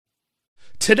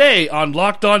Today on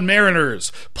Locked On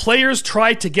Mariners, players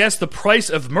try to guess the price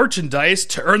of merchandise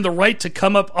to earn the right to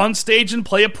come up on stage and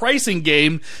play a pricing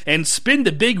game and spin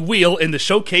the big wheel in the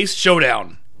Showcase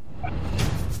Showdown.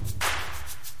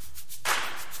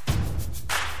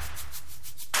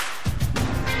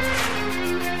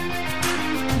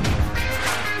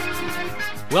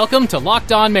 Welcome to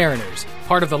Locked On Mariners,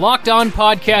 part of the Locked On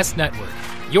Podcast Network,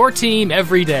 your team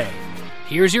every day.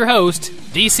 Here's your host,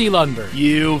 DC Lundberg.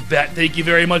 You bet. Thank you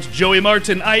very much, Joey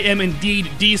Martin. I am indeed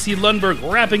DC Lundberg,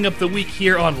 wrapping up the week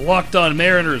here on Locked On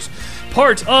Mariners,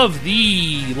 part of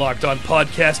the Locked On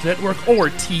Podcast Network, or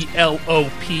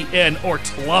TLOPN, or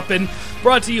TLOPN,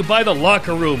 brought to you by The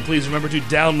Locker Room. Please remember to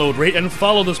download, rate, and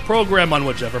follow this program on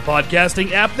whichever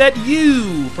podcasting app that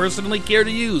you personally care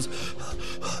to use.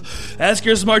 Ask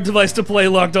your smart device to play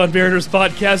Locked On Mariners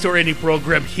podcast or any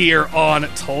program here on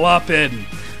TLOPN.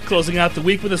 Closing out the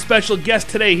week with a special guest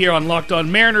today here on Locked On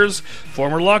Mariners,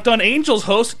 former Locked On Angels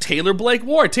host Taylor Blake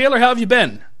Ward. Taylor, how have you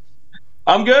been?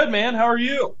 I'm good, man. How are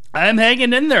you? I'm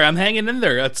hanging in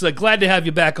there. It's glad to have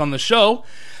you back on the show.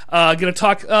 Going to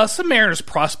talk some Mariners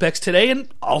prospects today and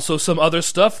also some other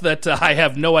stuff that I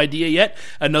have no idea yet.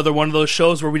 Another one of those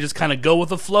shows where we just kind of go with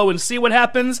the flow and see what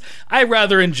happens. I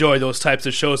rather enjoy those types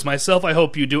of shows myself. I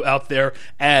hope you do out there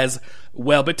as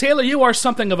well. But Taylor, you are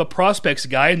something of a prospects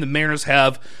guy, and the Mariners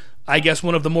have, I guess,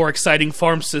 one of the more exciting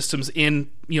farm systems in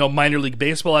minor league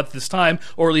baseball at this time,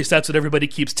 or at least that's what everybody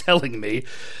keeps telling me.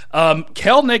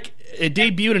 Kelenic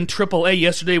debuted in AAA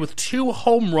yesterday with 2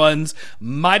 home runs.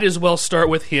 Might as well start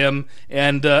with him.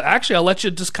 And actually, I'll let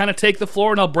you just kind of take the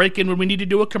floor, and I'll break in when we need to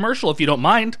do a commercial, if you don't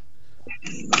mind.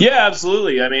 Yeah,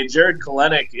 absolutely. I mean, Jarred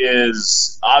Kelenic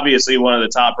is obviously one of the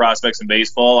top prospects in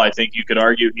baseball. I think you could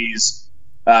argue he's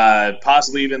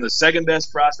possibly even the second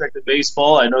best prospect in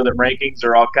baseball. I know that rankings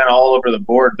are all over the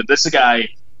board, but this guy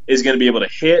is going to be able to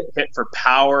hit for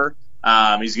power.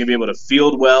 He's going to be able to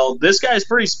field well. This guy's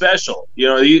pretty special.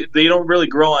 They don't really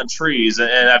grow on trees,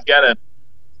 and I've got to,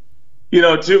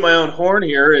 toot my own horn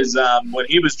here. Is when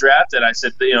he was drafted, I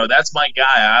said, that's my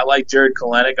guy. I like Jarred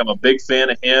Kelenic. I'm a big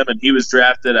fan of him, and he was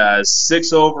drafted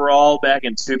 6 overall back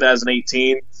in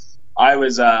 2018.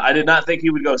 I did not think he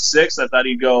would go 6. I thought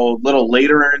he'd go a little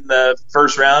later in the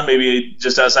first round, maybe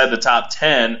just outside the top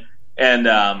 10. And,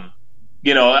 I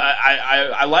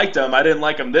liked him. I didn't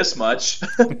like him this much,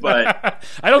 but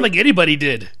I don't think anybody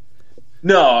did.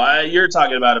 No, you're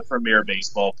talking about a premier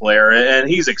baseball player, and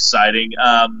he's exciting.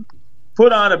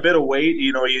 Put on a bit of weight.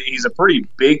 He's a pretty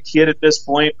big kid at this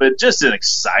point, but just an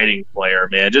exciting player,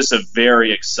 man. Just a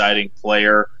very exciting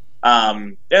player.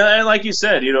 And like you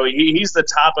said, he's the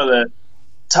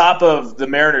top of the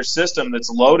Mariners system that's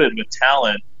loaded with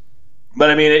talent.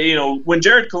 But I mean, when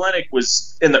Jarred Kelenic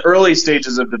was in the early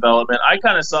stages of development, I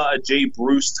kind of saw a Jay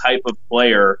Bruce type of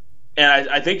player, and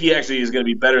I think he actually is going to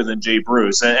be better than Jay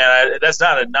Bruce. And that's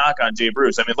not a knock on Jay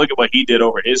Bruce. I mean, look at what he did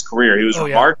over his career. He was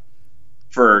remarkable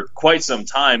for quite some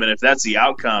time, and if that's the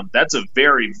outcome, that's a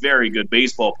very, very good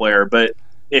baseball player. But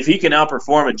if he can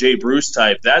outperform a Jay Bruce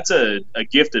type, that's a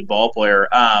gifted ball player.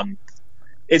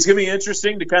 It's going to be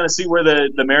interesting to kind of see where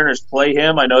the Mariners play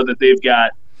him. I know that they've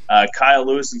got Kyle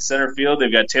Lewis in center field.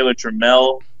 They've got Taylor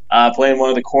Trammell playing one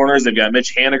of the corners. They've got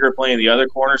Mitch Haniger playing the other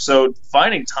corner. So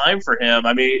finding time for him,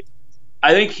 I mean,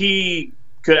 I think he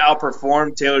could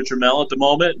outperform Taylor Trammell at the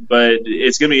moment, but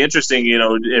it's going to be interesting,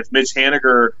 if Mitch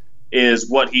Haniger is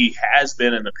what he has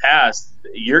been in the past,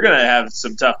 you're going to have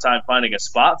some tough time finding a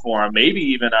spot for him.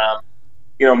 Maybe even,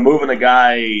 moving a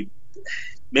guy,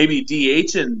 maybe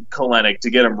DHing Kelenic to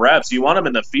get him reps. You want him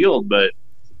in the field, but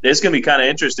it's going to be kind of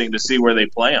interesting to see where they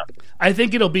play him. I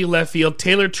think it'll be left field.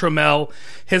 Taylor Trammell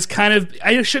has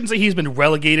I shouldn't say he's been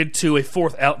relegated to a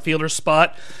 4th outfielder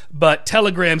spot, but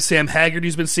Telegram Sam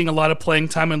Haggerty's been seeing a lot of playing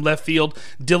time in left field.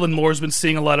 Dylan Moore's been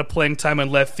seeing a lot of playing time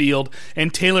in left field,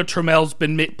 and Taylor Trammell's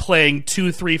been playing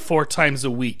 2, 3, 4 times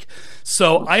a week.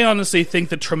 So I honestly think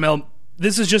that Trammell,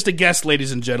 this is just a guess,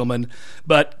 ladies and gentlemen,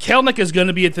 but Kelenic is going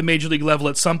to be at the major league level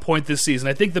at some point this season.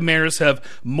 I think the Mariners have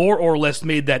more or less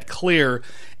made that clear,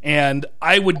 and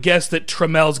I would guess that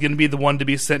Trammell's going to be the one to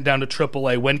be sent down to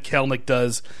AAA when Kelenic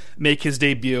does make his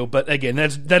debut. But again,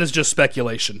 that is just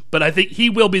speculation. But I think he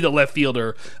will be the left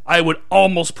fielder. I would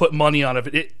almost put money on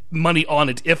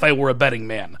it if I were a betting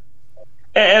man.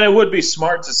 And it would be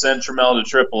smart to send Trammell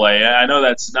to AAA. I know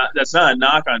that's not a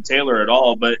knock on Taylor at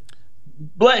all, but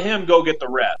let him go get the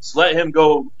reps. Let him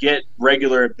go get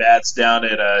regular at-bats down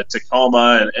at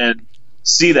Tacoma and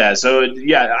see that. So,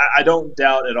 yeah, I don't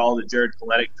doubt at all that Jarred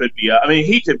Kelenic could be up. I mean,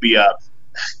 he could be up.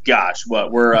 Gosh,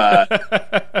 we're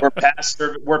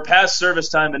past service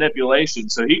time manipulation,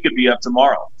 so he could be up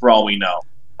tomorrow for all we know.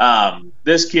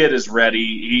 This kid is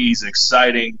ready. He's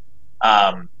exciting.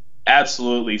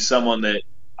 Absolutely someone that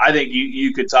I think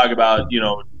you could talk about,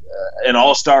 an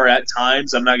all-star at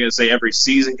times. I'm not going to say every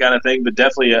season kind of thing, but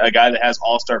definitely a guy that has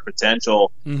all-star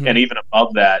potential and even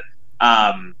above that.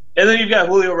 And then you've got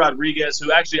Julio Rodriguez,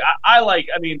 who actually I like.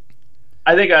 I mean,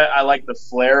 I think I like the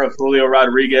flair of Julio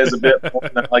Rodriguez a bit more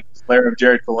than I like the flair of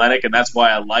Jared Kelenic, and that's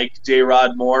why I like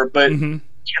J-Rod more. But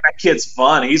that kid's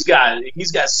fun. He's got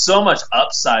so much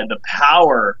upside, the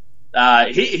power.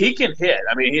 He can hit.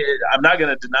 I mean, I'm not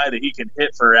going to deny that he can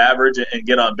hit for average and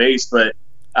get on base, but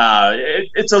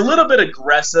it's a little bit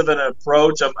aggressive in an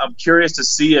approach. I'm curious to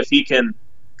see if he can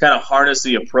kind of harness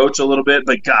the approach a little bit.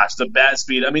 But gosh, the bat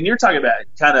speed. I mean, you're talking about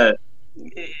kind of.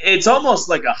 It's almost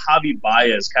like a Javi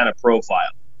Baez kind of profile.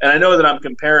 And I know that I'm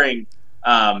comparing,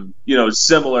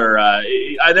 similar.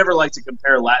 I never like to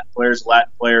compare Latin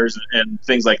players, and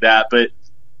things like that. But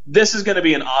this is going to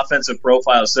be an offensive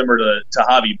profile similar to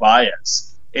Javi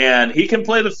Baez. And he can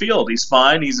play the field. He's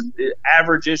fine. He's an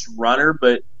average-ish runner,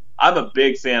 but I'm a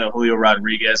big fan of Julio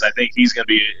Rodriguez. I think he's going to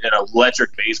be an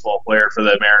electric baseball player for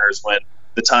the Mariners when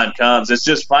the time comes. It's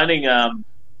just finding, are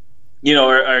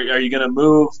you going to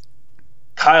move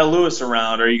Kyle Lewis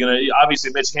around? Are you going to –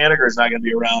 obviously Mitch Haniger is not going to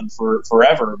be around for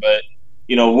forever, but,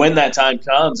 when that time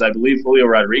comes, I believe Julio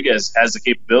Rodriguez has the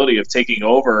capability of taking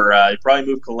over. He'd probably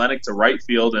move Kelenic to right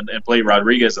field and play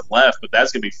Rodriguez in left, but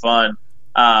that's going to be fun.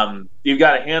 You've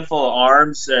got a handful of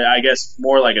arms, I guess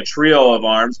more like a trio of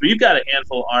arms, but you've got a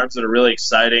handful of arms that are really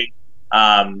exciting.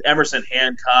 Emerson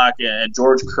Hancock and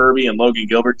George Kirby and Logan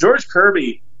Gilbert. George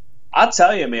Kirby, I'll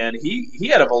tell you, man, he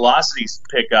had a velocity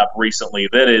pickup recently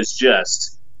that is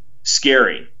just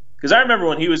scary. Because I remember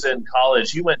when he was in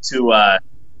college, he went to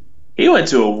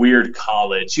a weird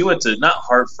college. He went to not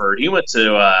Hartford. He went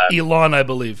to Elon, I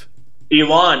believe.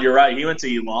 Elon, you're right. He went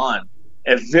to Elon,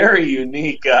 a very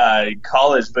unique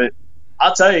college. But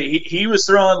I'll tell you, he was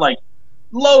throwing like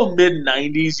low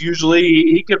mid-90s usually.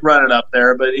 He could run it up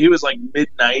there, but he was like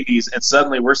mid-90s, and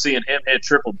suddenly we're seeing him hit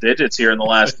triple digits here in the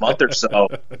last month or so.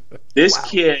 This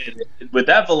kid, with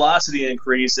that velocity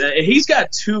increase, he's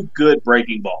got two good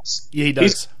breaking balls. Yeah, he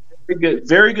does.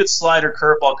 Very good slider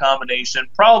curveball combination.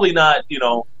 Probably not,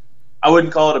 I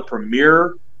wouldn't call it a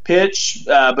premier pitch,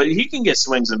 but he can get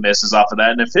swings and misses off of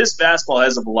that. And if his fastball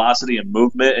has a velocity and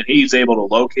movement and he's able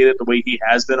to locate it the way he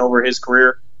has been over his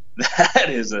career, that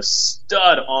is a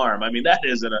stud arm. I mean, that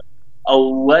is an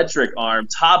electric arm.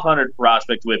 Top 100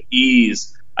 prospect with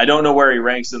ease. I don't know where he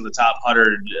ranks in the top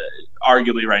 100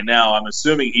 arguably right now. I'm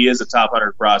assuming he is a top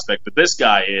 100 prospect, but this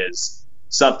guy is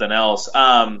something else.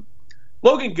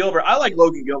 Logan Gilbert, I like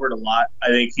Logan Gilbert a lot. I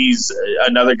think he's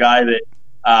another guy that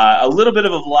a little bit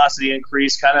of a velocity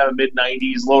increase, kind of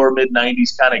mid-90s, lower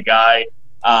mid-90s kind of guy.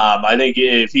 I think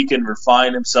if he can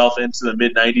refine himself into the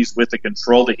mid-90s with the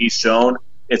control that he's shown,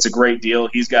 it's a great deal.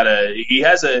 He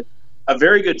has a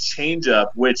very good changeup,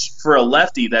 which for a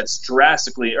lefty, that's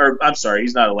drastically – or I'm sorry,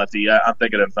 he's not a lefty. I'm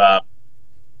thinking of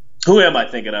who am I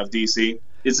thinking of, DC?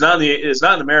 It's not in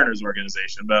the Mariners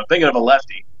organization, but I'm thinking of a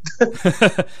lefty.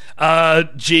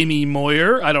 Jamie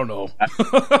Moyer. I don't know.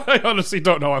 I honestly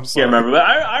don't know. I'm sorry. Can't remember. But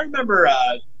I remember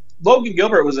Logan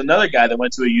Gilbert was another guy that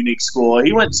went to a unique school.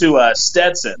 He went to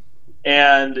Stetson,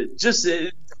 and just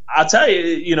I'll tell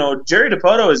you, Jerry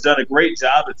Dipoto has done a great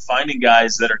job at finding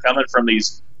guys that are coming from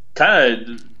these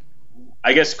kind of,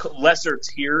 I guess, lesser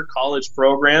tier college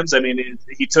programs. I mean,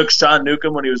 he took Sean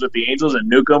Newcomb when he was with the Angels, and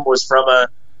Newcomb was from a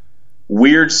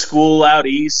weird school out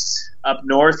east. Up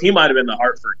north, he might have been the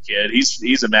Hartford kid.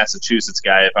 He's a Massachusetts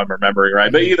guy, if I'm remembering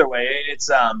right. But either way, it's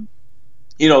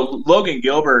Logan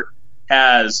Gilbert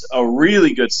has a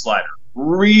really good slider.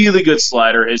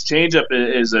 His changeup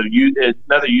is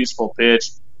another useful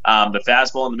pitch. The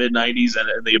fastball in the mid-90s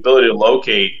and the ability to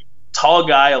locate. Tall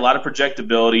guy, a lot of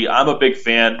projectability. I'm a big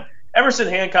fan. Emerson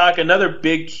Hancock, another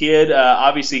big kid.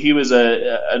 Obviously, he was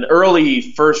an early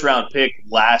first-round pick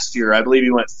last year. I believe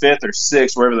he went 5th or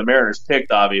 6th, wherever the Mariners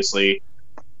picked, obviously.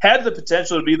 Had the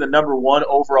potential to be the number 1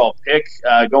 overall pick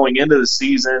going into the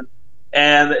season.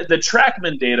 And the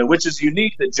TrackMan data, which is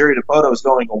unique that Jerry Dipoto is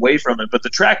going away from it, but the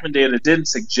TrackMan data didn't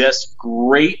suggest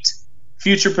great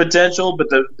future potential, but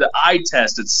the eye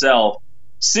test itself,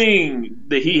 seeing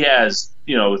that he has,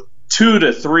 2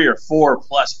 to 3 or 4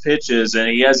 plus pitches, and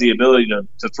he has the ability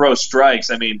to throw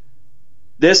strikes. I mean,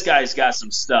 this guy's got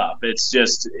some stuff. It's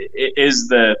just, is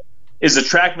the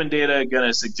TrackMan data going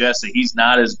to suggest that he's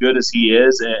not as good as he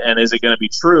is, and is it going to be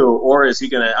true, or is he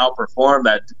going to outperform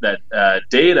that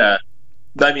data?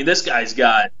 But I mean, this guy's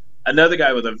got Another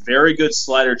guy with a very good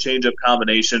slider changeup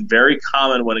combination, very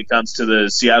common when it comes to the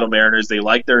Seattle Mariners. They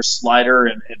like their slider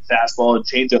and fastball and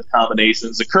changeup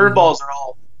combinations. The curveballs are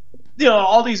all,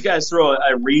 all these guys throw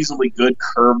a reasonably good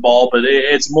curveball, but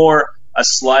it's more a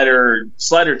slider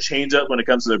changeup when it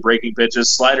comes to their breaking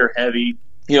pitches, slider heavy.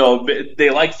 They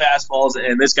like fastballs,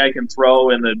 and this guy can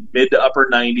throw in the mid to upper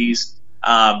 90s.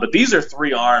 But these are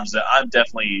three arms that I'm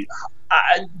definitely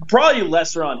probably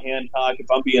lesser on Hancock, if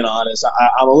I'm being honest.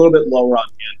 I'm a little bit lower on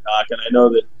Hancock, and I know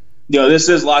that this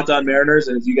is Locked On Mariners,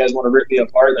 and if you guys want to rip me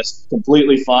apart, that's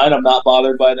completely fine. I'm not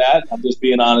bothered by that. I'm just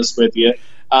being honest with you.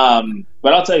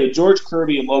 But I'll tell you, George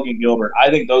Kirby and Logan Gilbert, I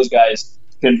think those guys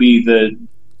can be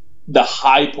the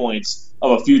high points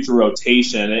of a future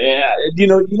rotation. And, you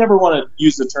never want to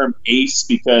use the term ace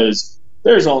because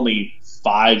there's only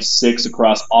 5-6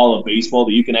 across all of baseball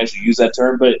that you can actually use that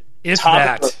term. But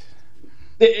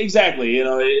exactly,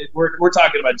 we're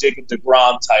talking about Jacob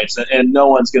deGrom types, and no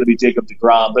one's going to be Jacob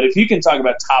deGrom. But if you can talk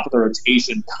about top of the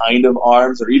rotation kind of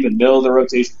arms, or even middle of the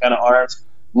rotation kind of arms,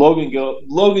 Logan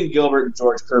Gilbert and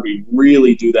George Kirby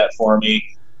really do that for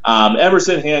me.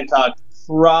 Emerson Hancock,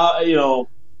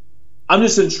 I'm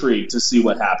just intrigued to see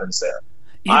what happens there.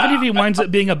 Even if he winds up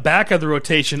being a back of the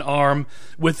rotation arm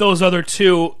with those other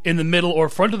two in the middle or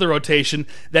front of the rotation,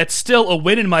 that's still a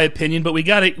win in my opinion. But we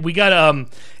gotta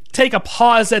take a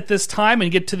pause at this time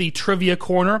and get to the trivia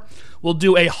corner. We'll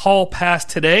do a hall pass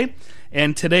today,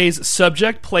 and today's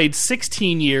subject played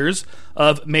 16 years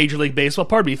of Major League Baseball,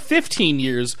 15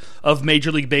 years of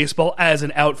Major League Baseball as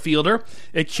an outfielder,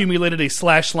 accumulated a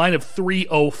slash line of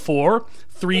 304,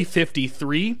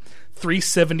 353,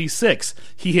 376.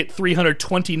 He hit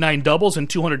 329 doubles and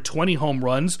 220 home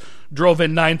runs, drove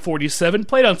in 947,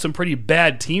 played on some pretty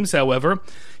bad teams, however.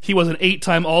 He was an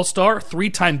 8-time All-Star,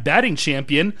 3-time batting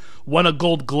champion, won a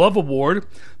Gold Glove Award,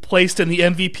 placed in the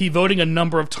MVP voting a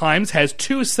number of times, has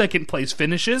 2 second-place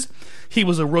finishes. He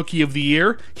was a Rookie of the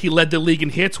Year. He led the league in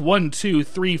hits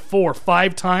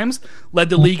 5 times, led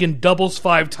the league in doubles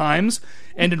 5 times,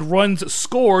 and in runs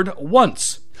scored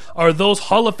once. Are those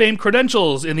Hall of Fame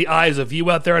credentials in the eyes of you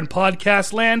out there in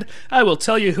podcast land? I will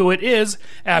tell you who it is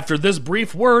after this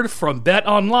brief word from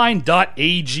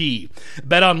betonline.ag.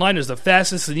 BetOnline is the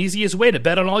fastest and easiest way to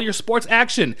bet on all your sports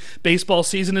action. Baseball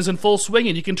season is in full swing,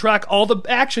 and you can track all the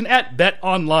action at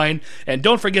BetOnline. And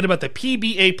don't forget about the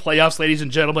PBA playoffs, ladies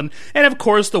and gentlemen, and of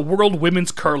course the World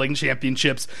Women's Curling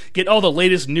Championships. Get all the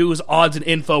latest news, odds, and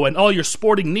info, and all your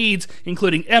sporting needs,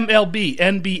 including MLB,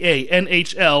 NBA,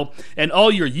 NHL, and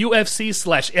all your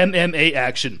UFC/MMA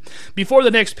action. Before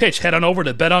the next pitch, head on over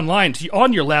to BetOnline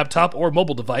on your laptop or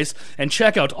mobile device and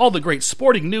check out all the great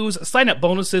sporting news, sign-up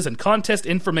bonuses, and contest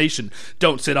information.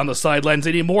 Don't sit on the sidelines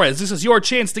anymore, as this is your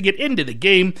chance to get into the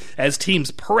game as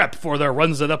teams prep for their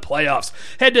runs to the playoffs.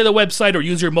 Head to the website or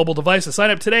use your mobile device to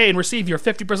sign up today and receive your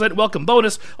 50% welcome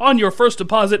bonus on your first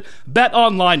deposit.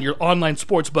 BetOnline, your online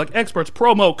sportsbook experts,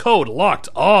 promo code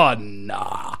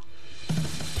LOCKEDON.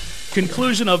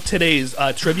 Conclusion of today's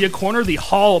trivia corner, the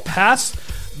Hall pass.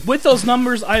 With those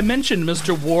numbers I mentioned,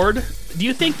 Mr. Ward, do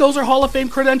you think those are Hall of Fame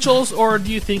credentials, or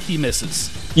do you think he misses?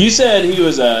 You said he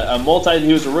was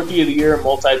he was a Rookie of the Year,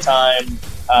 multi-time,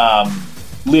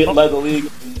 led the league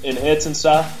in hits and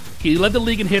stuff. He led the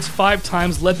league in hits 5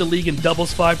 times, led the league in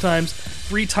doubles 5 times,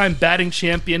 3-time batting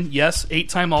champion, yes,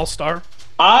 8-time All-Star.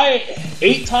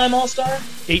 8-time All-Star?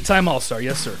 8-time All-Star,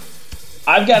 yes, sir.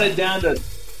 I've got it down to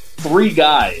 3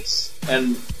 guys,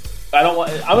 and I'm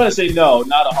going to say no,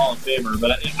 not a Hall of Famer,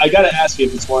 but I got to ask you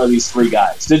if it's one of these 3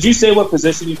 guys. Did you say what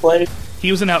position he played? He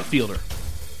was an outfielder.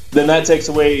 Then that takes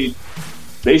away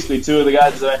basically 2 of the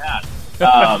guys that I had.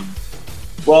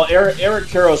 Well, Eric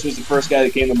Karros was the first guy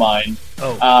that came to mind.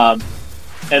 And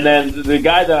then the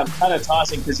guy that I'm kind of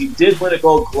tossing, because he did win a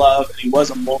Gold Glove and he was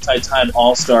a multi-time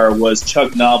All-Star, was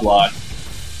Chuck Knobloch.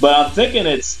 But I'm thinking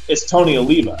it's Tony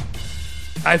Oliva.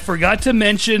 I forgot to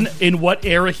mention in what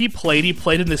era he played. He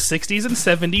played in the 60s and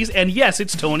 70s, and yes,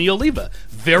 it's Tony Oliva.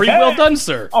 Very well done,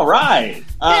 sir. All right.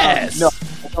 Yes. No,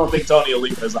 I don't think Tony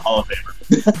Oliva is a Hall of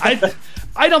Famer.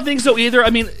 I don't think so either. I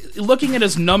mean, looking at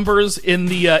his numbers in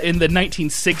the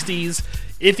 1960s,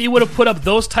 if he would have put up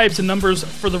those types of numbers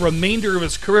for the remainder of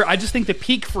his career, I just think the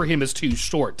peak for him is too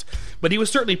short. But he was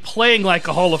certainly playing like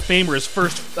a Hall of Famer his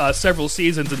first several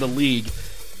seasons in the league,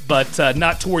 but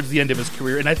not towards the end of his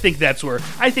career, and I think that's where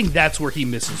he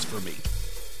misses for me.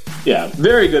 Yeah,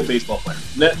 very good baseball player.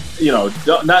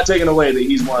 Not taking away that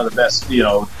he's one of the best.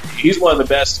 He's one of the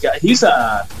best guys. He's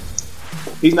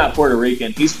not Puerto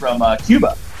Rican. He's from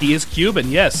Cuba. He is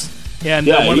Cuban, yes. and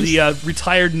one of the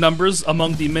retired numbers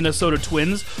among the Minnesota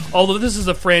Twins, although this is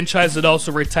a franchise that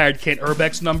also retired Kent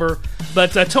Urbeck's number.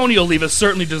 But Tony Oliva is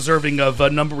certainly deserving of a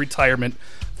number retirement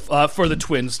for the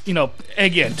Twins.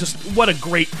 Again, just what a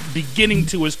great beginning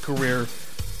to his career.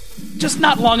 Just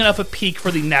not long enough a peak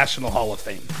for the National Hall of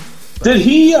Fame. Did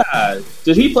he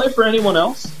play for anyone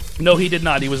else? No, he did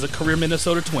not. He was a career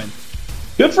Minnesota Twin.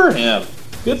 Good for him.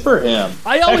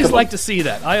 I always like to see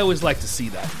that.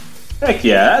 Heck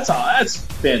yeah, that's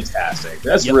fantastic.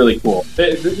 That's really cool.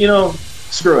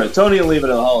 Screw it. Tony will leave it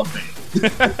to the Hall of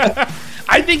Fame.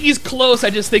 I think he's close.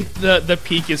 I just think the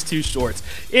peak is too short.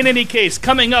 In any case,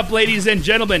 coming up, ladies and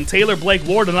gentlemen, Taylor Blake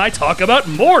Ward and I talk about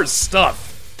more stuff.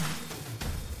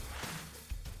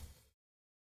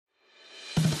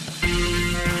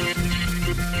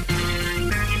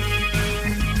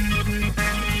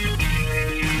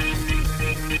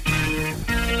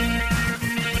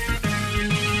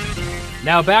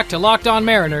 Now back to Locked On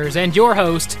Mariners and your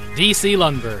host, DC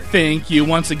Lundberg. Thank you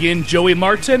once again, Joey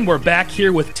Martin. We're back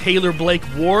here with Taylor Blake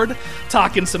Ward,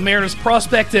 talking some Mariners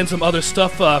prospect and some other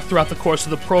stuff throughout the course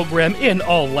of the program, in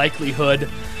all likelihood.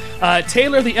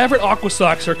 Taylor, the Everett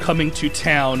AquaSox are coming to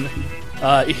town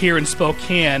here in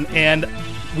Spokane, and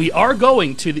we are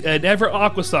going to an Everett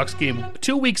AquaSox game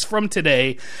 2 weeks from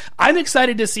today. I'm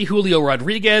excited to see Julio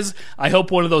Rodriguez. I hope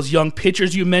one of those young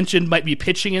pitchers you mentioned might be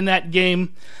pitching in that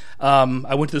game.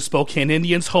 I went to the Spokane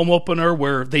Indians home opener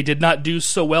where they did not do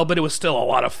so well, but it was still a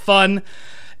lot of fun.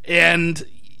 And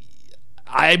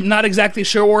I'm not exactly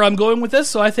sure where I'm going with this,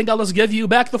 so I think I'll just give you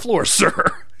back the floor,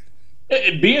 sir.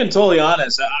 Being totally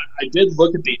honest, I did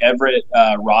look at the Everett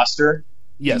roster.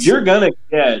 Yes. You're going to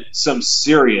get some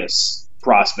serious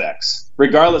prospects,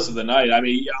 regardless of the night. I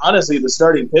mean, honestly, the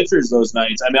starting pitchers those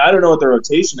nights, I don't know what the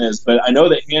rotation is, but I know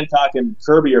that Hancock and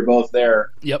Kirby are both there.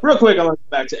 Yep. Real quick, I'm going to go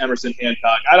back to Emerson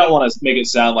Hancock. I don't want to make it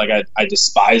sound like I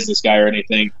despise this guy or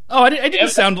anything. Oh,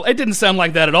 it didn't sound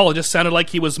like that at all. It just sounded like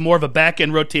he was more of a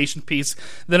back-end rotation piece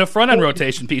than a front-end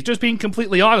rotation piece. Just being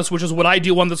completely honest, which is what I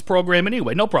do on this program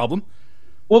anyway. No problem.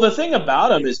 Well, the thing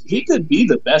about him is he could be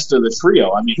the best of the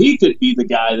trio. I mean, he could be the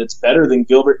guy that's better than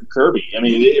Gilbert and Kirby. I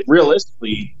mean,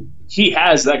 realistically, he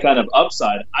has that kind of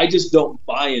upside. I just don't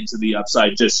buy into the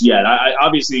upside just yet.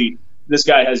 Obviously, this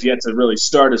guy has yet to really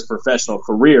start his professional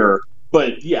career.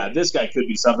 But, yeah, this guy could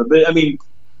be something. But, I mean,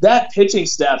 that pitching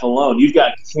staff alone, you've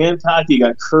got Hancock, you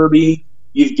got Kirby,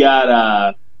 you've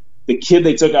got the kid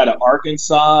they took out of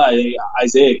Arkansas,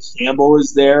 Isaiah Campbell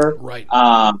is there. Right.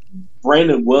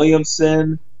 Brandon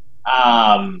Williamson.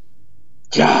 I'm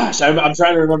trying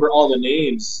to remember all the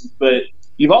names, but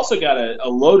you've also got a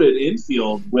loaded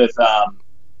infield with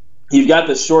you've got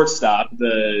the shortstop,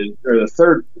 the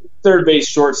third base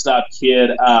shortstop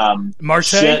kid, Marte?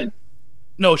 Shenton.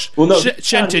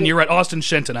 You're right, Austin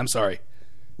Shenton. I'm sorry.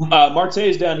 Marte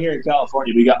is down here in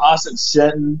California, but you got Austin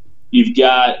Shenton. You've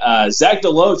got Zach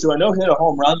Deloach, who I know hit a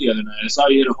home run the other night. I saw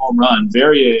you hit a home run.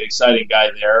 Very exciting guy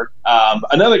there.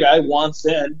 Another guy, Juan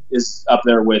Thin, is up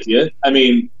there with you. I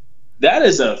mean, that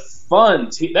is a fun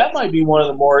team. That might be one of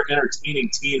the more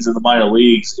entertaining teams in the minor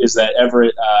leagues, is that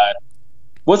Everett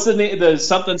what's the name? The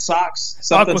something Sox?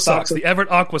 AquaSox, the Everett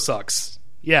AquaSox.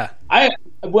 Yeah.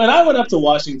 When I went up to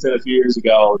Washington a few years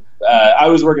ago, I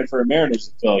was working for a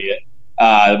Mariners affiliate.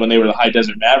 When they were the High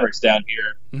Desert Mavericks down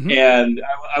here. Mm-hmm. And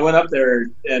I went up there,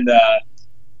 and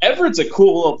Everett's a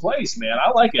cool little place, man.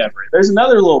 I like Everett. There's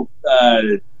another little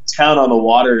town on the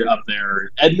water up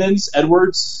there, Edmonds, one of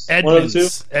the two?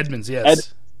 Edmonds,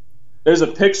 yes. There's a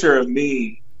picture of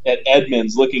me at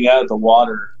Edmonds looking out at the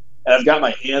water, and I've got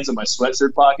my hands in my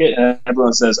sweatshirt pocket, and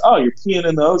everyone says, "Oh, you're peeing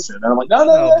in the ocean." And I'm like,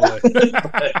 no.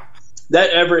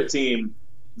 That Everett team,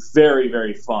 very,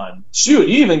 very fun. Shoot,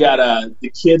 you even got the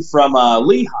kid from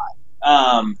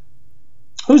Lehigh.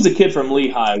 Who's the kid from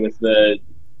Lehigh with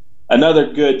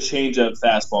another good changeup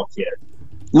fastball kid?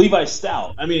 Levi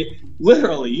Stout. I mean,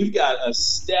 literally, you've got a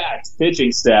stacked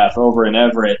pitching staff over in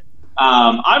Everett.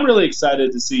 I'm really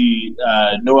excited to see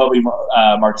Noelvi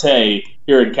Marte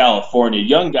here in California.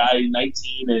 Young guy,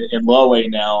 19 in low A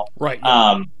now. Right.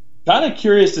 Yeah. Kind of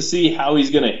curious to see how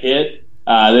he's going to hit.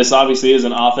 This obviously is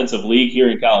an offensive league here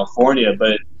in California,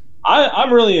 but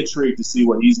I'm really intrigued to see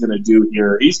what he's going to do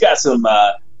here. He's got some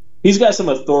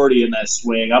authority in that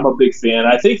swing. I'm a big fan.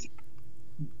 I think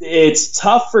it's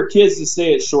tough for kids to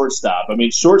stay at shortstop. I mean,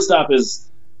 shortstop is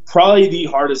probably the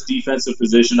hardest defensive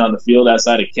position on the field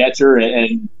outside of catcher,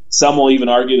 and some will even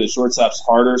argue that shortstop's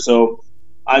harder. So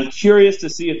I'm curious to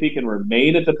see if he can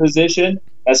remain at the position.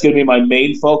 That's going to be my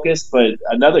main focus. But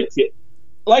another kid,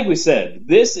 like we said,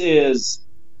 the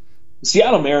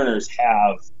Seattle Mariners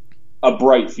have a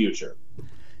bright future.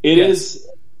 It is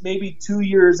maybe 2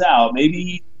 years out,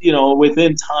 maybe,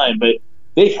 within time, but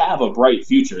they have a bright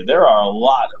future. There are a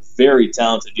lot of very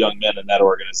talented young men in that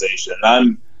organization,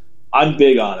 and I'm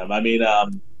big on them. I mean,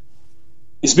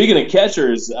 speaking of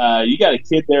catchers, you got a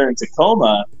kid there in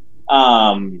Tacoma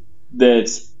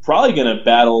that's probably going to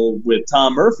battle with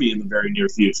Tom Murphy in the very near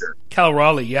future. Cal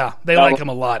Raleigh, yeah. They like him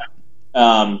a lot.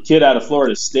 Kid out of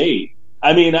Florida State.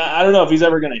 I mean, I don't know if he's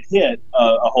ever going to hit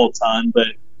a whole ton, but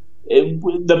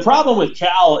the problem with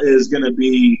Cal is going to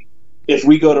be if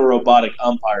we go to robotic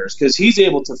umpires, because he's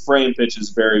able to frame pitches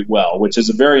very well, which is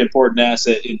a very important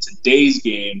asset in today's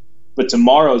game, but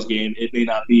tomorrow's game, it may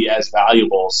not be as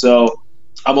valuable. So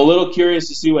I'm a little curious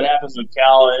to see what happens with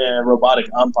Cal and robotic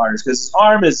umpires, because his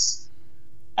arm is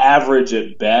average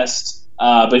at best,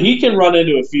 but he can run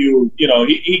into a few,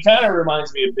 he kind of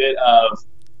reminds me a bit of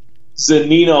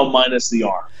Zunino minus the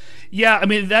arm. Yeah, I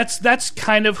mean, that's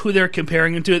kind of who they're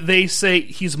comparing him to. They say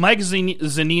he's Mike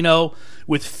Zunino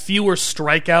with fewer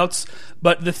strikeouts,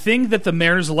 but the thing that the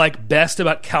Mariners like best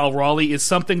about Cal Raleigh is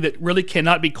something that really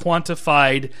cannot be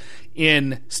quantified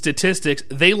in statistics.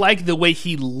 They like the way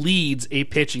he leads a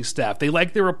pitching staff. They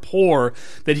like the rapport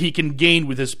that he can gain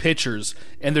with his pitchers,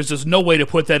 and there's just no way to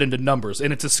put that into numbers,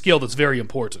 and it's a skill that's very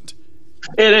important.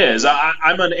 It is.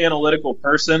 I'm an analytical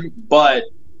person, but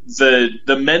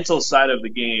the mental side of the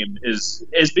game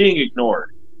is being ignored.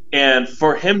 And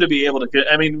for him to be able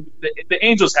to, I mean, the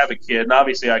Angels have a kid, and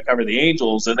obviously I cover the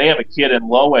Angels, and they have a kid in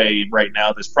low A right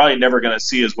now that's probably never going to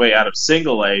see his way out of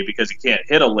single A because he can't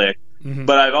hit a lick. Mm-hmm.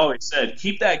 But I've always said,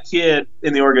 keep that kid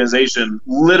in the organization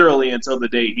literally until the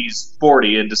day he's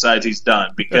 40 and decides he's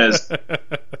done. Because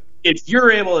if you're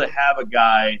able to have a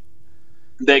guy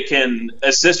that can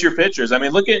assist your pitchers, I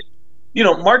mean, look at,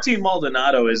 Martin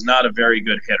Maldonado is not a very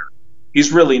good hitter.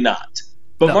 He's really not.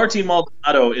 But no. Martin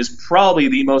Maldonado is probably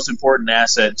the most important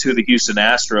asset to the Houston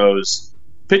Astros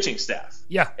pitching staff.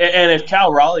 Yeah. And if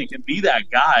Cal Raleigh can be that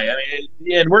guy, I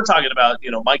mean, and we're talking about,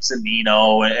 Mike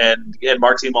Zunino and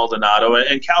Martin Maldonado,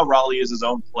 and Cal Raleigh is his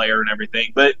own player and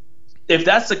everything. But if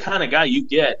that's the kind of guy you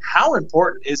get, how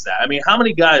important is that? I mean, how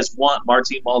many guys want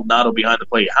Martin Maldonado behind the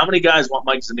plate? How many guys want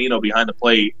Mike Zunino behind the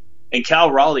plate? And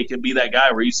Cal Raleigh can be that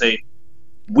guy where you say,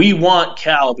 we want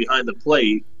Cal behind the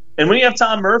plate. And when you have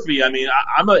Tom Murphy, I mean,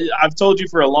 I've told you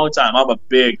for a long time, I'm a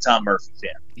big Tom Murphy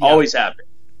fan. Yeah. Always have been.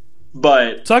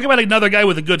 But talk about another guy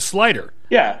with a good slider.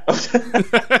 Yeah.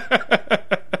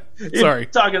 Sorry.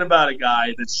 Talking about a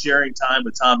guy that's sharing time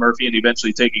with Tom Murphy and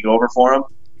eventually taking over for him,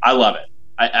 I love it.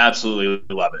 I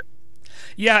absolutely love it.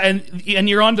 Yeah, and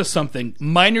you're onto something.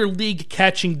 Minor league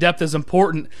catching depth is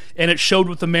important, and it showed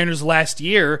with the Mariners last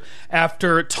year.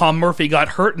 After Tom Murphy got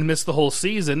hurt and missed the whole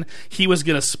season, he was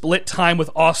going to split time with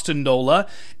Austin Nola,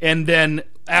 and then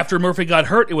after Murphy got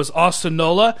hurt, it was Austin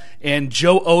Nola and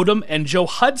Joe Odom and Joe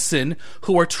Hudson,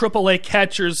 who are AAA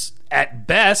catchers at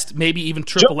best, maybe even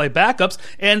AAA backups,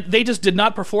 and they just did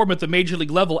not perform at the major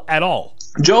league level at all.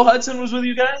 Joe Hudson was with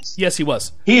you guys? Yes, he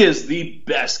was. He is the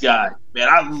best guy. Man,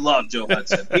 I love Joe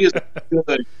Hudson. He is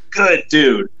a good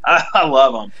dude. I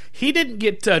love him. He didn't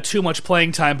get too much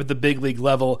playing time at the big league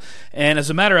level, and as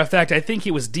a matter of fact, I think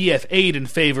he was DFA'd in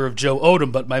favor of Joe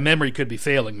Odom, but my memory could be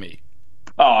failing me.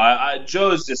 Oh,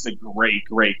 Joe's just a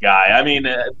great guy. I mean,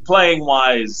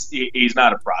 playing-wise, he's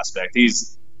not a prospect.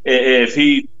 If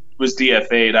he was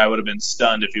DFA'd, I would have been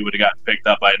stunned if he would have gotten picked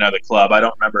up by another club. I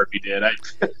don't remember if he did.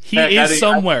 He is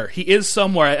somewhere.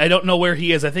 I don't know where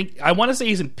he is. I want to say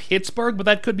he's in Pittsburgh, but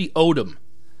that could be Odom.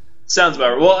 Sounds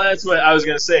about right. Well, that's what I was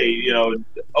going to say.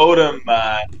 Odom.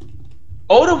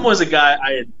 Odom was a guy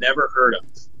I had never heard of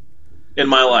in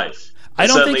my life. I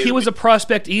don't think he was a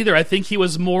prospect either. I think he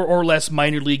was more or less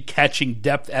minor league catching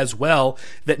depth as well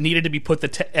that needed to be put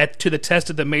to the test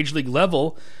at the major league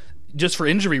level just for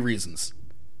injury reasons.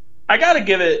 I got to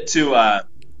give it to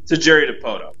Jerry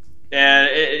Dipoto.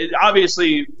 And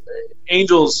obviously,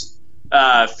 Angels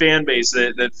fan base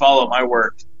that follow my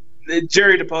work,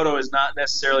 Jerry Dipoto is not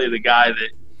necessarily the guy that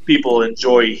people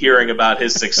enjoy hearing about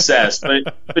his success,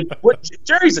 but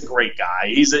Jerry's a great guy.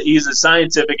 He's a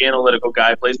scientific, analytical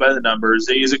guy. Plays by the numbers.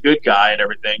 He's a good guy and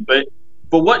everything. But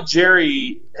what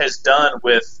Jerry has done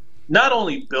with not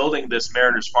only building this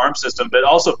Mariners farm system, but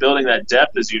also building that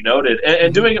depth, as you noted,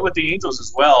 and doing it with the Angels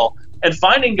as well, and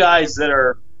finding guys that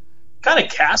are kind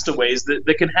of castaways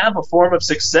that can have a form of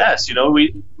success.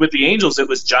 With the Angels, it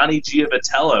was Johnny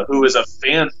Giavotella, who was a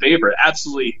fan favorite.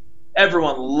 Absolutely,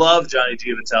 everyone loved Johnny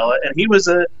Giavotella, and he was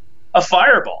a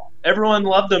fireball. Everyone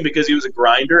loved him because he was a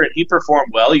grinder, and he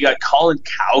performed well. You got Colin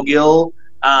Cowgill.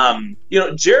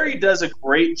 Jerry does a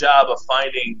great job of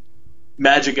finding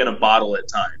magic in a bottle at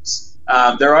times.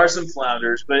 There are some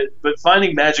flounders, but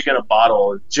finding magic in a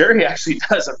bottle, Jerry actually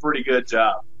does a pretty good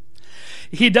job.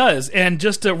 He does. And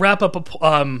just to wrap up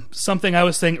something I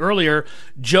was saying earlier,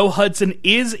 Joe Hudson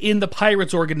is in the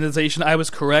Pirates organization. I was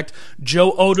correct.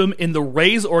 Joe Odom in the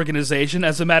Rays organization.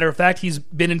 As a matter of fact, he's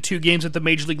been in 2 games at the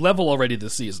Major League level already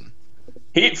this season.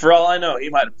 For all I know, he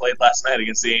might have played last night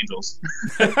against the Angels.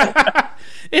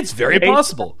 It's very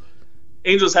possible.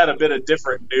 Angels had a bit of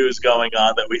different news going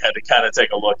on that we had to kind of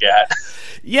take a look at.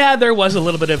 Yeah, there was a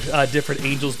little bit of different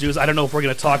Angels news. I don't know if we're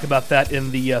going to talk about that in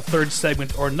the third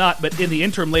segment or not, but in the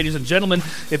interim, ladies and gentlemen,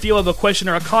 if you have a question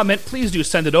or a comment, please do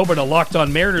send it over to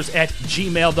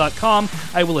lockedonmariners@gmail.com.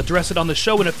 I will address it on the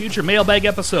show in a future mailbag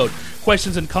episode.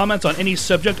 Questions and comments on any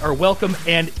subject are welcome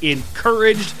and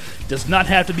encouraged. Does not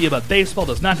have to be about baseball,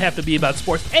 does not have to be about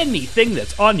sports, anything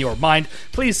that's on your mind,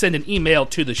 please send an email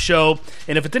to the show.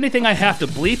 And if it's anything I have to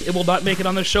bleep, it will not make it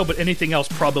on the show, but anything else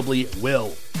probably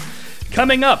will.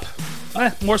 Coming up,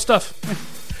 more stuff.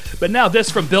 But now this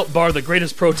from Built Bar, the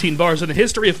greatest protein bars in the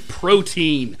history of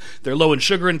protein. They're low in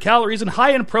sugar and calories and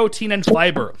high in protein and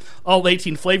fiber. All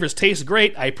 18 flavors taste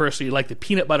great. I personally like the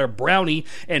peanut butter brownie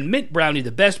and mint brownie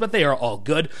the best, but they are all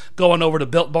good. Go on over to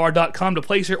BuiltBar.com to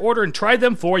place your order and try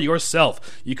them for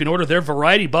yourself. You can order their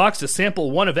variety box to sample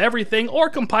one of everything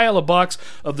or compile a box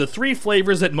of the 3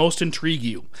 flavors that most intrigue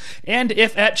you. And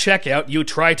if at checkout you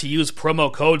try to use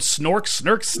promo code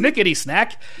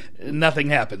SNORK-SNIRK-SNICKETY-SNACK, nothing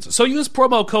happens. So use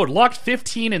promo code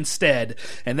LOCKED15 instead,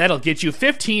 and that'll get you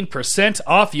 15%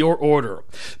 off your order.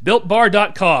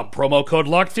 BuiltBar.com, promo code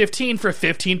LOCKED15 for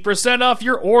 15% off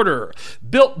your order.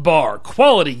 Built Bar,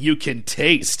 quality you can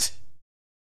taste.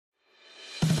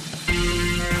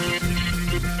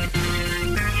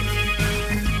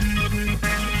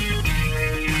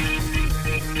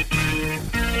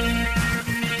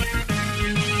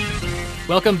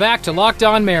 Welcome back to Locked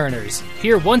On Mariners.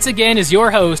 Here once again is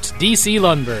your host, DC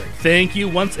Lundberg. Thank you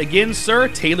once again, sir.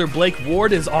 Taylor Blake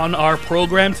Ward is on our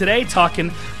program today,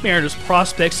 talking Mariners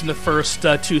prospects in the first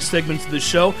 2 segments of the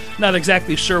show. Not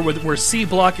exactly sure where C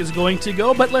Block is going to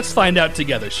go, but let's find out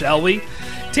together, shall we?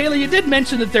 Taylor, you did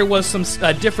mention that there was some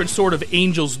different sort of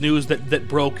Angels news that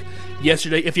broke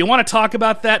yesterday. If you want to talk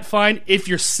about that, fine. If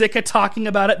you're sick of talking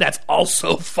about it, that's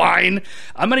also fine.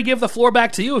 I'm going to give the floor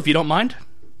back to you, if you don't mind.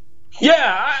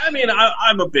 Yeah, I mean,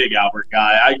 I'm a big Albert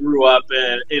guy. I grew up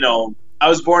in, I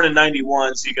was born in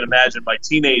 91, so you can imagine my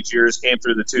teenage years came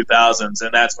through the 2000s, and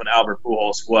that's when Albert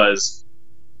Pujols was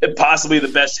possibly the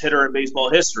best hitter in baseball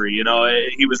history.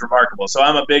 He was remarkable. So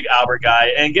I'm a big Albert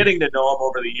guy, and getting to know him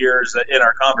over the years in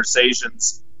our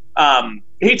conversations,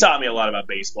 he taught me a lot about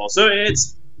baseball. So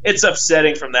it's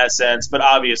upsetting from that sense, but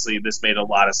obviously this made a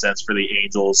lot of sense for the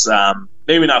Angels.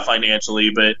 Maybe not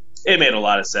financially, but it made a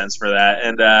lot of sense for that.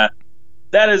 And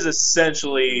that is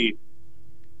essentially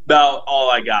about all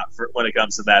I got for when it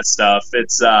comes to that stuff.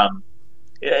 It's nothing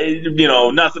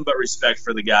but respect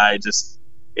for the guy. Just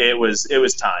it was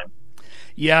time.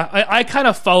 Yeah, I kind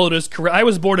of followed his career. I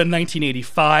was born in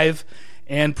 1985,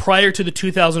 and prior to the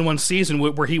 2001 season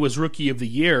where he was Rookie of the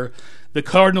Year, the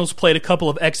Cardinals played a couple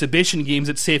of exhibition games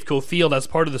at Safeco Field as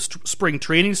part of the spring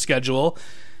training schedule.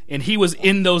 And he was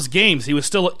in those games. He was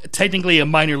still technically a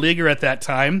minor leaguer at that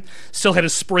time. Still had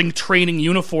his spring training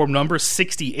uniform number,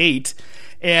 68.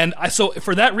 And so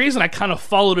for that reason, I kind of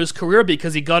followed his career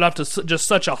because he got off to just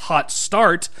such a hot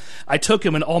start. I took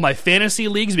him in all my fantasy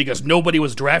leagues because nobody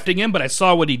was drafting him, but I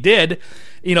saw what he did,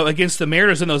 against the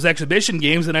Mariners in those exhibition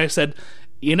games, and I said,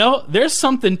 there's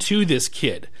something to this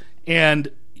kid.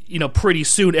 And pretty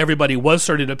soon everybody was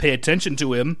starting to pay attention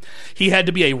to him. He had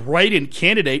to be a write-in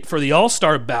candidate for the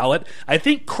All-Star ballot. I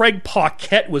think Craig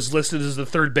Paquette was listed as the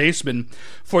third baseman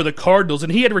for the Cardinals,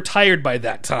 and he had retired by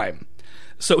that time.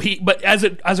 But as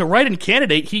a write-in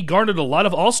candidate, he garnered a lot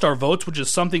of All-Star votes, which is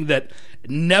something that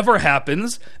never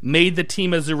happens. Made the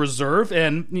team as a reserve,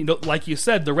 and like you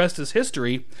said, the rest is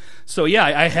history. So yeah,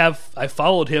 I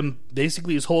followed him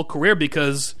basically his whole career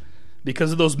because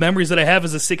of those memories that I have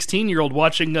as a 16-year-old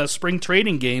watching spring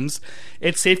training games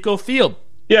at Safeco Field.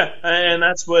 Yeah, and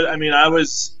that's what I mean. I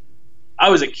was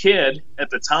a kid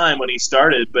at the time when he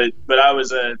started, but I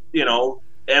was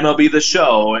MLB The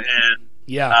Show,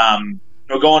 and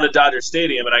going to Dodger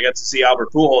Stadium, and I got to see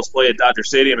Albert Pujols play at Dodger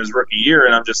Stadium his rookie year,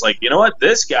 and I'm just like,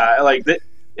 this guy,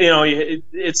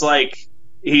 it's like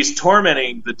he's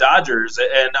tormenting the Dodgers,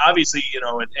 and obviously,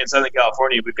 in Southern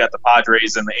California, we've got the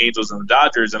Padres and the Angels and the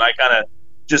Dodgers, and I kind of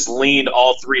just leaned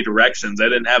all 3 directions. I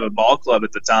didn't have a ball club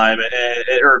at the time,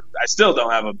 or I still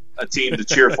don't have a team to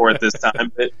cheer for at this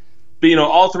time. But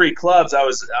all 3 clubs I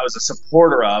was a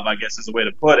supporter of, I guess is the way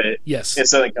to put it. Yes. In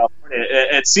Southern California,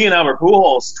 and seeing Albert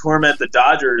Pujols torment the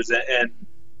Dodgers and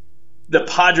the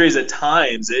Padres at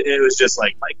times, it was just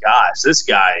like, my gosh, this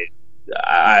guy,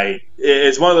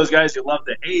 it's one of those guys you love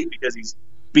to hate because he's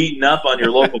beating up on your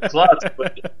local clubs.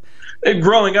 But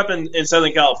growing up in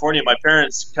Southern California, my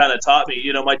parents kind of taught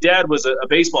me, my dad was a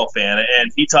baseball fan,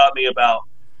 and he taught me about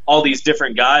all these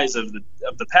different guys of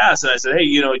the past. And I said, hey,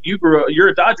 you're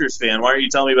a Dodgers fan. Why aren't you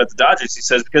telling me about the Dodgers? He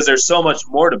says, because there's so much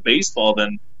more to baseball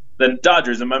than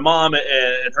Dodgers. And my mom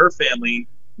and her family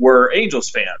were Angels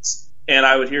fans. And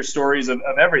I would hear stories of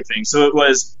everything. So it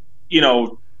was,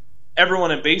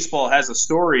 everyone in baseball has a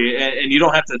story, and you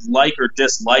don't have to like or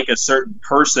dislike a certain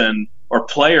person or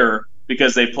player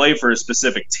because they play for a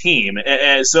specific team.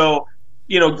 And so,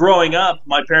 growing up,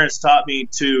 my parents taught me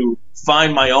to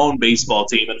find my own baseball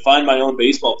team and find my own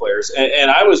baseball players.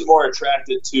 And I was more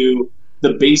attracted to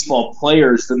the baseball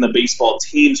players than the baseball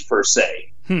teams per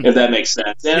se, if that makes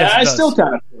sense. And yes, I still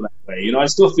kind of feel that way. I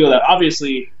still feel that.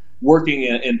 Obviously, working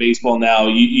in baseball now,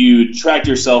 you attract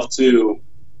yourself to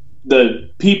the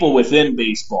people within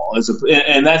baseball,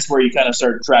 and that's where you kind of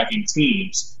start tracking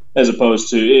teams as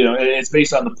opposed to, it's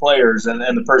based on the players and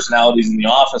the personalities in the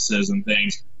offices and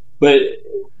things. But,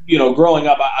 growing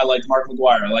up, I liked Mark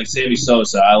McGwire, I liked Sammy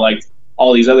Sosa, I liked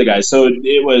all these other guys. So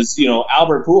it was,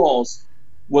 Albert Pujols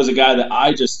was a guy that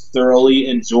I just thoroughly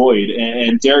enjoyed,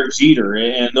 and Derek Jeter,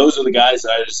 and those are the guys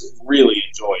that I just really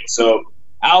enjoyed. So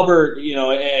Albert,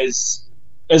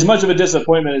 as much of a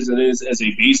disappointment as it is as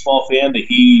a baseball fan that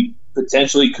he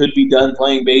potentially could be done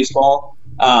playing baseball,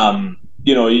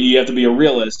 you have to be a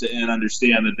realist and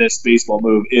understand that this baseball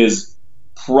move is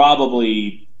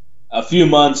probably a few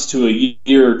months to a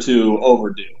year or two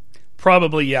overdue.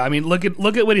 Probably, yeah. I mean, look at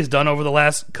what he's done over the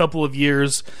last couple of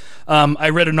years. I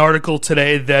read an article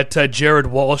today that Jared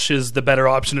Walsh is the better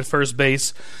option at first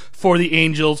base for the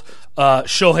Angels.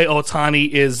 Shohei Ohtani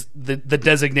is the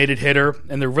designated hitter,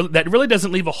 and that really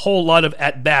doesn't leave a whole lot of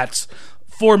at-bats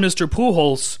for Mr.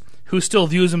 Pujols, who still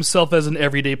views himself as an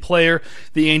everyday player.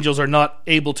 The Angels are not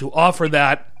able to offer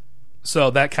that, so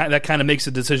that kind of makes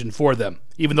a decision for them,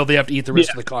 even though they have to eat the rest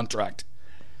of the contract.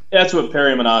 That's what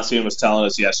Perry Manassian was telling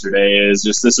us yesterday, is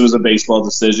just this was a baseball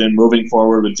decision moving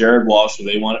forward with Jared Walsh, who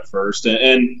they want it first.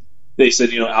 And they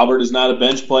said, Albert is not a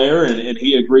bench player, and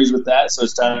he agrees with that, so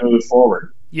it's time to move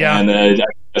forward. Yeah. And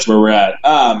that's where we're at.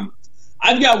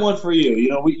 I've got one for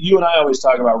you. You and I always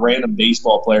talk about random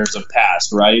baseball players of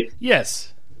past, right?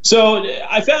 Yes. So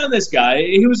I found this guy.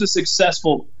 He was a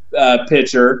successful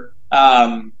pitcher.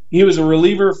 He was a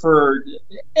reliever for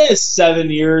 7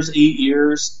 years, 8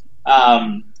 years.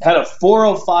 Had a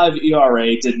 4.05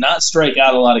 ERA, did not strike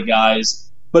out a lot of guys,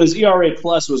 but his ERA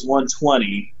plus was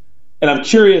 1.20. And I'm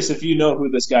curious if you know who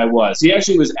this guy was. He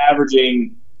actually was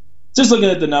averaging, just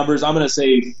looking at the numbers, I'm going to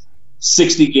say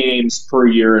 60 games per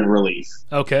year in relief.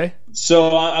 Okay.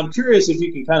 So I'm curious if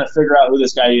you can kind of figure out who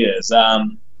this guy is.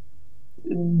 During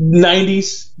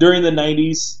the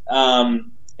 90s,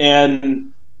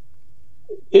 and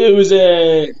it was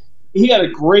he had a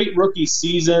great rookie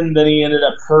season. Then he ended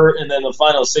up hurt, and then the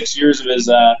final 6 years of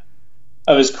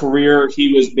his career,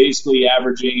 he was basically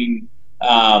averaging.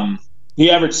 He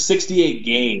averaged 68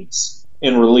 games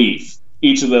in relief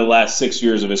each of the last 6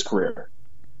 years of his career.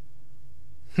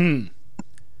 And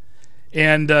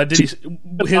did he? His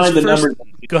first.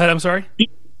 Go ahead. I'm sorry.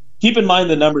 Keep in mind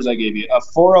the numbers I gave you: a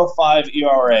 4.05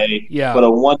 ERA, but a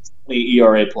 1.20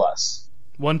 ERA plus.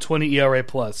 1.20 ERA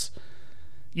plus.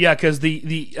 Yeah, because the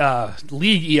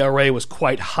league ERA was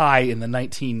quite high in the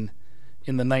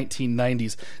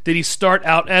 1990s. Did he start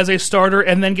out as a starter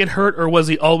and then get hurt, or was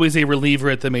he always a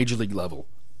reliever at the major league level?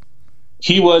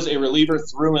 He was a reliever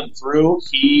through and through.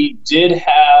 He did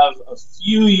have a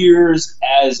few years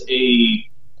as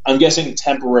I'm guessing,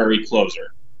 temporary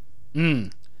closer.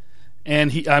 And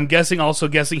I'm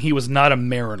guessing he was not a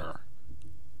Mariner.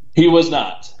 He was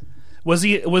not. Was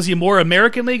he more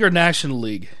American League or National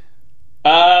League?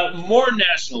 More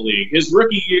National League. His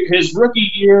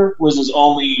rookie year was his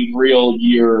only real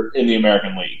year in the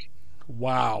American League.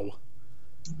 Wow.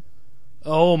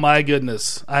 Oh my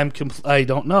goodness. I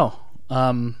don't know.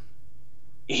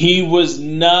 He was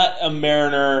not a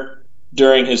Mariner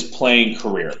during his playing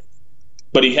career,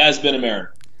 but he has been a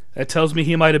Mariner. That tells me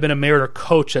he might have been a Mariner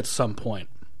coach at some point.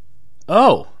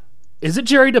 Oh, is it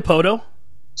Jerry Dipoto?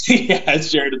 Yeah, it's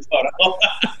Jerry Dipoto.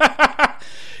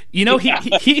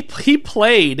 He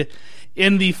played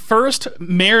in the first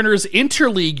Mariners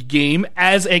interleague game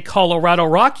as a Colorado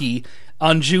Rocky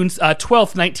on June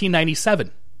 12th,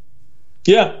 1997.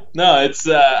 Yeah, no, it's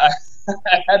I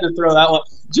had to throw that one.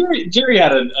 Jerry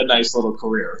had a nice little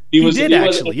career. He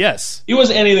actually, yes. He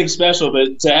wasn't anything special,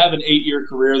 but to have an 8-year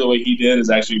career the way he did it's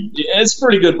a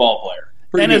pretty good ball player.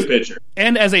 Pretty good pitcher.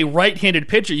 And as a right-handed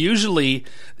pitcher, usually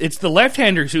it's the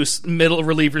left-handers who's middle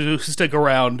relievers who stick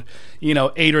around,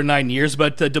 8 or 9 years.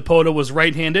 But DePoto was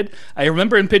right-handed. I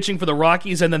remember him pitching for the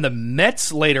Rockies and then the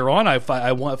Mets later on, if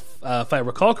I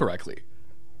recall correctly.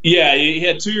 Yeah, he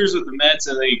had 2 years with the Mets,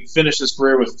 and then he finished his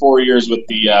career with 4 years with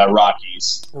the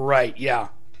Rockies. Right, yeah.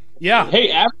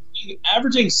 Hey,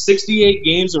 averaging 68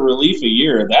 games of relief a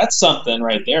year, that's something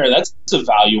right there. That's a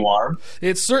value arm.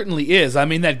 It certainly is. I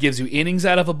mean, that gives you innings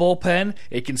out of a bullpen.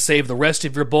 It can save the rest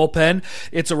of your bullpen.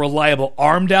 It's a reliable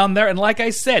arm down there. And like I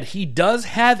said, he does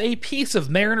have a piece of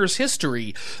Mariners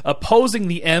history opposing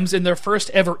the M's in their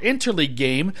first ever interleague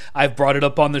game. I've brought it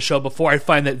up on the show before. I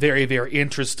find that very, very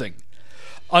interesting.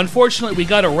 Unfortunately, we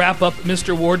got to wrap up,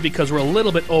 Mr. Ward, because we're a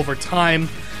little bit over time.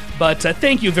 But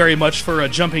thank you very much for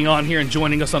jumping on here and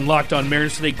joining us on Locked On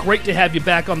Mariners today. Great to have you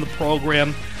back on the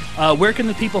program. Where can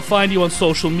the people find you on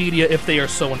social media if they are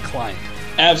so inclined?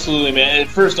 Absolutely, man.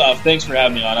 First off, thanks for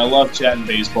having me on. I love chatting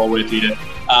baseball with you.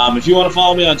 If you want to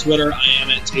follow me on Twitter, I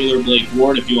am at Taylor Blake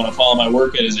Ward. If you want to follow my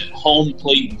work, it is at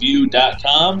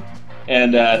homeplateview.com.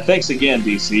 And thanks again,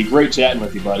 DC. Great chatting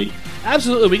with you, buddy.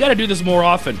 Absolutely. We got to do this more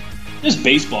often. Just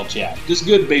baseball chat. Just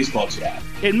good baseball chat.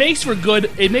 It makes for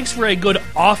a good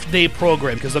off-day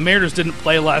program because the Mariners didn't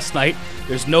play last night.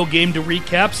 There's no game to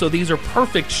recap, so these are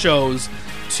perfect shows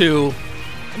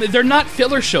they're not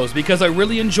filler shows because I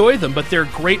really enjoy them, but they're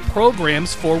great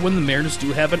programs for when the Mariners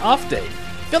do have an off day.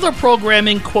 Filler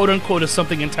programming, quote-unquote, is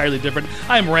something entirely different.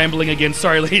 I'm rambling again.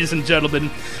 Sorry, ladies and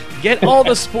gentlemen. Get all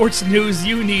the sports news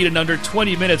you need in under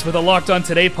 20 minutes with a Locked On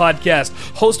Today podcast.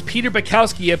 Host Peter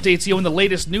Bukowski updates you on the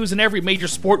latest news in every major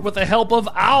sport with the help of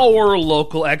our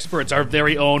local experts, our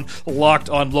very own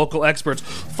Locked On local experts.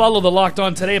 Follow the Locked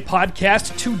On Today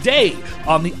podcast today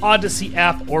on the Odyssey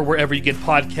app or wherever you get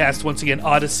podcasts. Once again,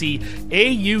 Odyssey,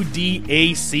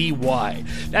 AUDACY.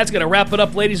 That's going to wrap it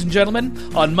up, ladies and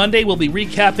gentlemen. On Monday, we'll be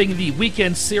recapping the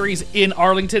weekend series in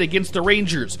Arlington against the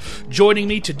Rangers. Joining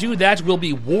me to do that will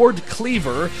be Ward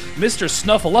Cleaver, Mr.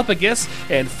 Snuffleupagus,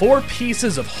 and 4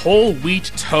 pieces of whole wheat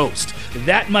toast.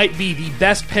 That might be the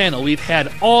best panel we've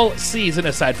had all season,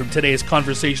 aside from today's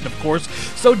conversation, of course.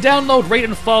 So download, rate,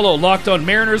 and follow Locked On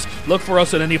Mariners. Look for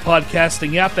us on any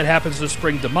podcasting app that happens to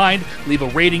spring to mind. Leave a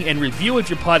rating and review if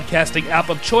your podcasting app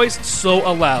of choice so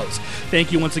allows.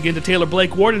 Thank you once again to Taylor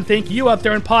Blake Ward, and thank you out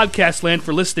there in podcast land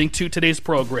for listening to today's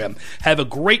program. Have a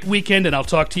great weekend, and I'll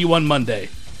talk to you on Monday.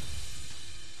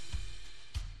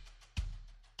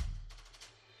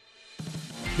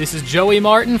 This is Joey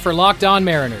Martin for Locked On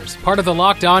Mariners, part of the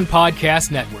Locked On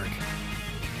Podcast Network.